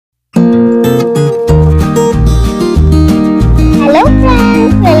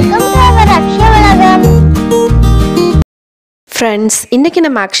Friends, இன்னைக்கு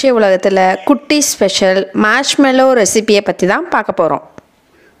நம்ம அக்ஷய உலகத்துல குட்டி ஸ்பெஷல் marshmallow ரெசிபியை பத்தி தான் பார்க்க போறோம்.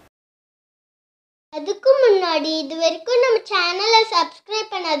 அதுக்கு முன்னாடி இதுவரைக்கும் நம்ம சேனலை சப்ஸ்கிரைப்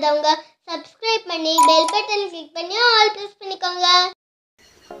பண்ணாதவங்க சப்ஸ்கிரைப் பண்ணி பெல் பட்டன் கிளிக் பண்ணி ஆல் பிரஸ் பண்ணிக்கோங்க.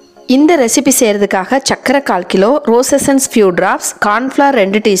 இந்த ரெசிபி செய்யறதுக்காக சக்கரை 1/4 kilo, rose essence few drops, cornflour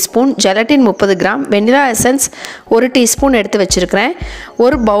 2 teaspoon, gelatin 30 gram, vanilla essence 1 teaspoon எடுத்து வச்சிருக்கேன்.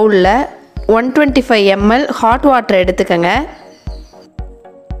 ஒரு பவுல்ல 125 ml ஹாட் வாட்டர் எடுத்துக்கங்க.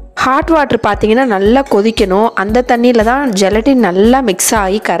 ஹாட் வாட்டர் பார்த்தீங்கன்னா நல்லா கொதிக்கணும். அந்த தண்ணியில் தான் ஜெலட்டின் நல்லா மிக்ஸ்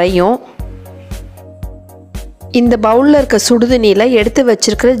ஆகி கரையும். இந்த பவுலில் இருக்க சுடுதண்ணியில் எடுத்து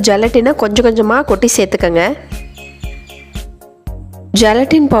வச்சிருக்கிற ஜெலட்டினை கொஞ்சம் கொஞ்சமாக கொட்டி சேர்த்துக்கங்க.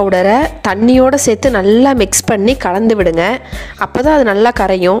 ஜெலட்டின் பவுடரை தண்ணியோடு சேர்த்து நல்லா மிக்ஸ் பண்ணி கலந்து விடுங்க. அப்போ தான் அது நல்லா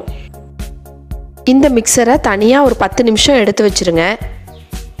கரையும். இந்த மிக்சரை தனியாக ஒரு 10 நிமிஷம் எடுத்து வச்சுருங்க.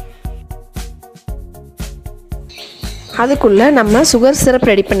 அதுக்குள்ளே நம்ம சுகர் சிரப்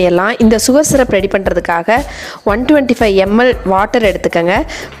ரெடி பண்ணிடலாம். இந்த சுகர் சிரப் ரெடி பண்ணுறதுக்காக 125 ml வாட்டர் எடுத்துக்கங்க.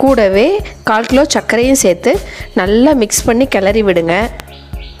 கூடவே 1/4 கிலோ சர்க்கரையும் சேர்த்து நல்லா மிக்ஸ் பண்ணி கிளறி விடுங்க.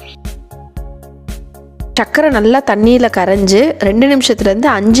 சர்க்கரை நல்லா தண்ணியில் கரைஞ்சி 2 நிமிஷத்துலேருந்து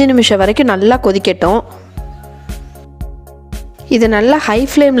 5 நிமிஷம் வரைக்கும் நல்லா கொதிக்கட்டும். இது நல்லா ஹை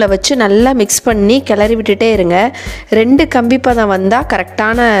ஃப்ளேமில் வச்சு நல்லா மிக்ஸ் பண்ணி கிளறி விட்டுட்டே இருங்க. 2 கம்பி பதம் வந்தால்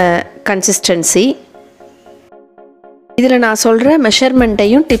கரெக்டான கன்சிஸ்டன்சி. இதில் நான் சொல்கிற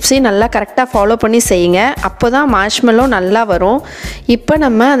மெஷர்மெண்ட்டையும் டிப்ஸையும் நல்லா கரெக்டாக ஃபாலோ பண்ணி செய்யுங்க. அப்போ தான் மார்ஷ்மெல்லோ நல்லா வரும். இப்போ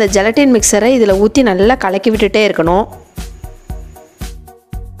நம்ம அந்த ஜெலட்டின் மிக்சரை இதில் ஊற்றி நல்லா கலக்கி விட்டுட்டே இருக்கணும்.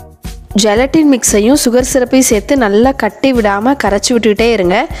 ஜெலட்டின் மிக்ஸையும் சுகர் சிரப்பையும் சேர்த்து நல்லா கட்டி விடாமல் கரைச்சி விட்டுக்கிட்டே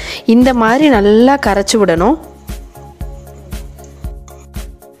இருங்க. இந்த மாதிரி நல்லா கரைச்சி விடணும்.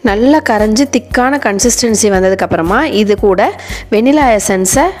 நல்லா கரைஞ்சி திக்கான கன்சிஸ்டன்சி வந்ததுக்கப்புறமா இது கூட வெனிலா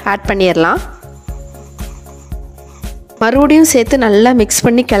எசன்ஸை ஆட் பண்ணிடலாம். மறுபடியும் சேர்த்து நல்லா மிக்ஸ்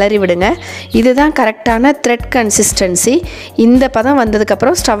பண்ணி கிளறி விடுங்க. இதுதான் கரெக்டான த்ரெட் கன்சிஸ்டன்சி. இந்த பதம்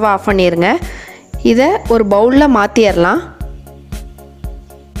வந்ததுக்கப்புறம் ஸ்டவ் ஆஃப் பண்ணிடுங்க. இதை ஒரு பவுலில் மாற்றிடலாம்.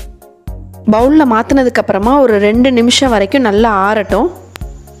 பவுலில் மாற்றினதுக்கப்புறமா ஒரு 2 நிமிஷம் வரைக்கும் நல்லா ஆறட்டும்.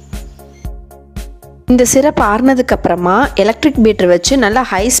 இந்த சிரப் ஆறினதுக்கப்புறமா எலக்ட்ரிக் பீட்டர் வச்சு நல்லா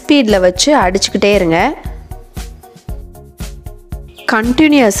ஹை ஸ்பீடில் வச்சு அடிச்சுக்கிட்டே இருங்க.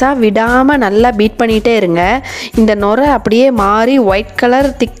 கண்டினியூஸாக விடாமல் நல்லா பீட் பண்ணிகிட்டே இருங்க. இந்த நுரை அப்படியே மாறி ஒயிட் கலர்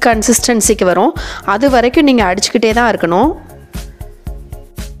திக் கன்சிஸ்டன்சிக்கு வரும். அது வரைக்கும் நீங்கள் அடிச்சுக்கிட்டே தான் இருக்கணும்.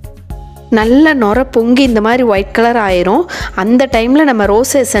 நல்ல நுரை பொங்கி இந்த மாதிரி ஒயிட் கலர் ஆயிரும். அந்த டைமில் நம்ம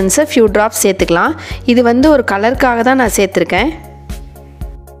ரோஸ் எசன்ஸை ஃபியூ ட்ராப்ஸ் சேர்த்துக்கலாம். இது ஒரு கலருக்காக தான் நான் சேர்த்துருக்கேன்.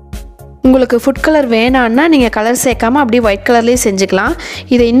 உங்களுக்கு ஃபுட் கலர் வேணான்னா நீங்கள் கலர் சேர்க்காமல் அப்படியே ஒயிட் கலர்லேயே செஞ்சுக்கலாம்.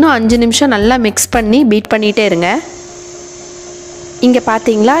 இதை இன்னும் 5 நிமிஷம் நல்லா மிக்ஸ் பண்ணி பீட் பண்ணிகிட்டே இருங்க. இங்கே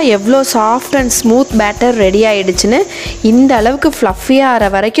பார்த்தீங்களா எவ்வளோ soft and smooth batter ready ஆகிடுச்சுன்னு. இந்த அளவுக்கு ஃப்ளஃபியாக ஆகிற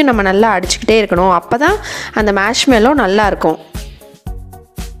வரைக்கும் நம்ம நல்லா அடிச்சுக்கிட்டே இருக்கணும். அப்போ தான் அந்த மார்ஷ்மெல்லோ நல்லாயிருக்கும்.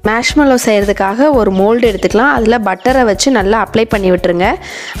 மார்ஷ்மெல்லோ செய்கிறதுக்காக ஒரு மோல்டு எடுத்துக்கலாம். அதில் பட்டரை வச்சு நல்லா அப்ளை பண்ணி விட்டுருங்க.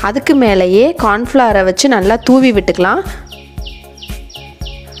 அதுக்கு மேலேயே கார்ன்ஃப்ளவரை வச்சு நல்லா தூவி விட்டுக்கலாம்.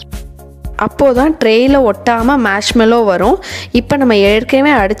 அப்போது தான் ட்ரேயில் ஒட்டாமல் மார்ஷ்மெல்லோ வரும். இப்போ நம்ம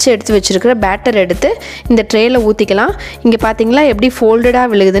ஏற்கனவே அடித்து எடுத்து வச்சுருக்கிற பேட்டர் எடுத்து இந்த ட்ரேயில் ஊற்றிக்கலாம். இங்கே பார்த்தீங்களா எப்படி ஃபோல்டடாக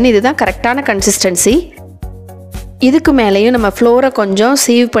விழுகுதுன்னு. இதுதான் கரெக்டான கன்சிஸ்டன்சி. இதுக்கு மேலேயும் நம்ம ஃப்ளோரை கொஞ்சம்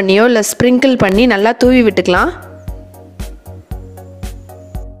சீவ் பண்ணியோ இல்லை ஸ்ப்ரிங்கிள் பண்ணி நல்லா தூவி விட்டுக்கலாம்.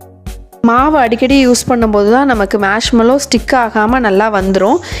 மாவு அடிக்கடி யூஸ் பண்ணும்போது தான் நமக்கு மார்ஷ்மெல்லோ ஸ்டிக் ஆகாமல் நல்லா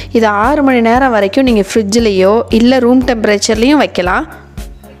வந்துடும். இது 6 மணி நேரம் வரைக்கும் நீங்கள் ஃப்ரிட்ஜ்லேயோ இல்லை ரூம் டெம்பரேச்சர்லேயும் வைக்கலாம்.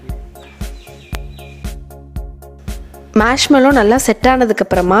 மார்ஷ்மெல்லோ நல்லா செட்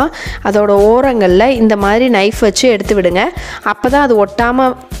ஆனதுக்கப்புறமா அதோட ஓரங்களில் இந்த மாதிரி நைஃப் வச்சு எடுத்து விடுங்க. அப்போ தான் அது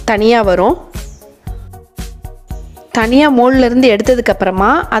ஒட்டாமல் தனியாக வரும். தனியாக மோல்ட்லேருந்து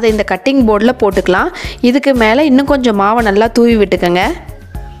எடுத்ததுக்கப்புறமா அதை இந்த கட்டிங் போர்டில் போட்டுக்கலாம். இதுக்கு மேலே இன்னும் கொஞ்சம் மாவை நல்லா தூவி விட்டுக்கங்க.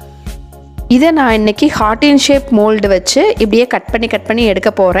 இதை நான் இன்றைக்கி ஹார்ட் இன் ஷேப் மோல்டு வச்சு இப்படியே கட் பண்ணி எடுக்க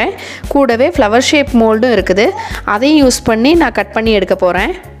போகிறேன். கூடவே ஃப்ளவர் ஷேப் மோல்டும் இருக்குது. அதையும் யூஸ் பண்ணி நான் கட் பண்ணி எடுக்க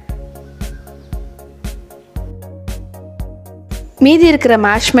போகிறேன். மீதி இருக்கிற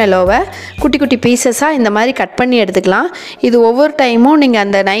மார்ஷ்மெல்லோவை குட்டி குட்டி பீசஸாக இந்த மாதிரி கட் பண்ணி எடுத்துக்கலாம். இது ஒவ்வொரு டைமும் நீங்கள்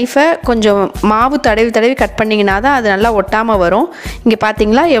அந்த நைஃபை கொஞ்சம் மாவு தடவி கட் பண்ணிங்கன்னா தான் அது நல்லா ஒட்டாமல் வரும். இங்கே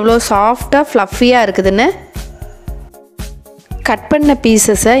பார்த்தீங்களா எவ்வளோ சாஃப்டாக ஃப்ளஃபியாக இருக்குதுன்னு. கட் பண்ண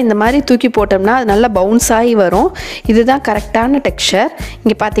பீசஸை இந்த மாதிரி தூக்கி போட்டோம்னா அது நல்லா பவுன்ஸ் ஆகி வரும். இதுதான் கரெக்டான டெக்ஸ்சர்.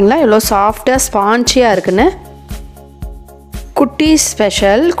 இங்கே பார்த்தீங்களா எவ்வளோ சாஃப்டாக ஸ்பான்ச்சியாக இருக்குன்னு. குட்டீஸ்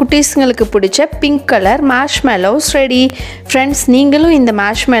ஸ்பெஷல் குட்டீஸுங்களுக்கு பிடிச்ச pink colour marshmallows ready. Friends, நீங்களும் இந்த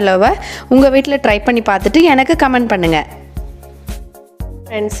மார்ஷ்மெல்லோவை உங்கள் வீட்டில் ட்ரை பண்ணி பார்த்துட்டு எனக்கு கமெண்ட் பண்ணுங்கள்.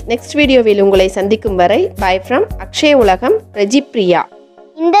 ஃப்ரெண்ட்ஸ், நெக்ஸ்ட் வீடியோவில் உங்களை சந்திக்கும் வரை பை ஃப்ரம் அக்ஷய உலகம், ரெஜிப்ரியா.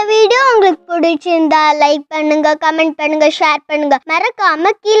 இந்த வீடியோ உங்களுக்கு பிடிச்சிருந்தா லைக் பண்ணுங்க, கமெண்ட் பண்ணுங்க, ஷேர் பண்ணுங்க.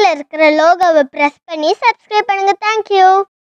 மறக்காம கீழே இருக்கிற லோகோவை பிரஸ் பண்ணி சப்ஸ்கிரைப் பண்ணுங்க. தேங்க்யூ.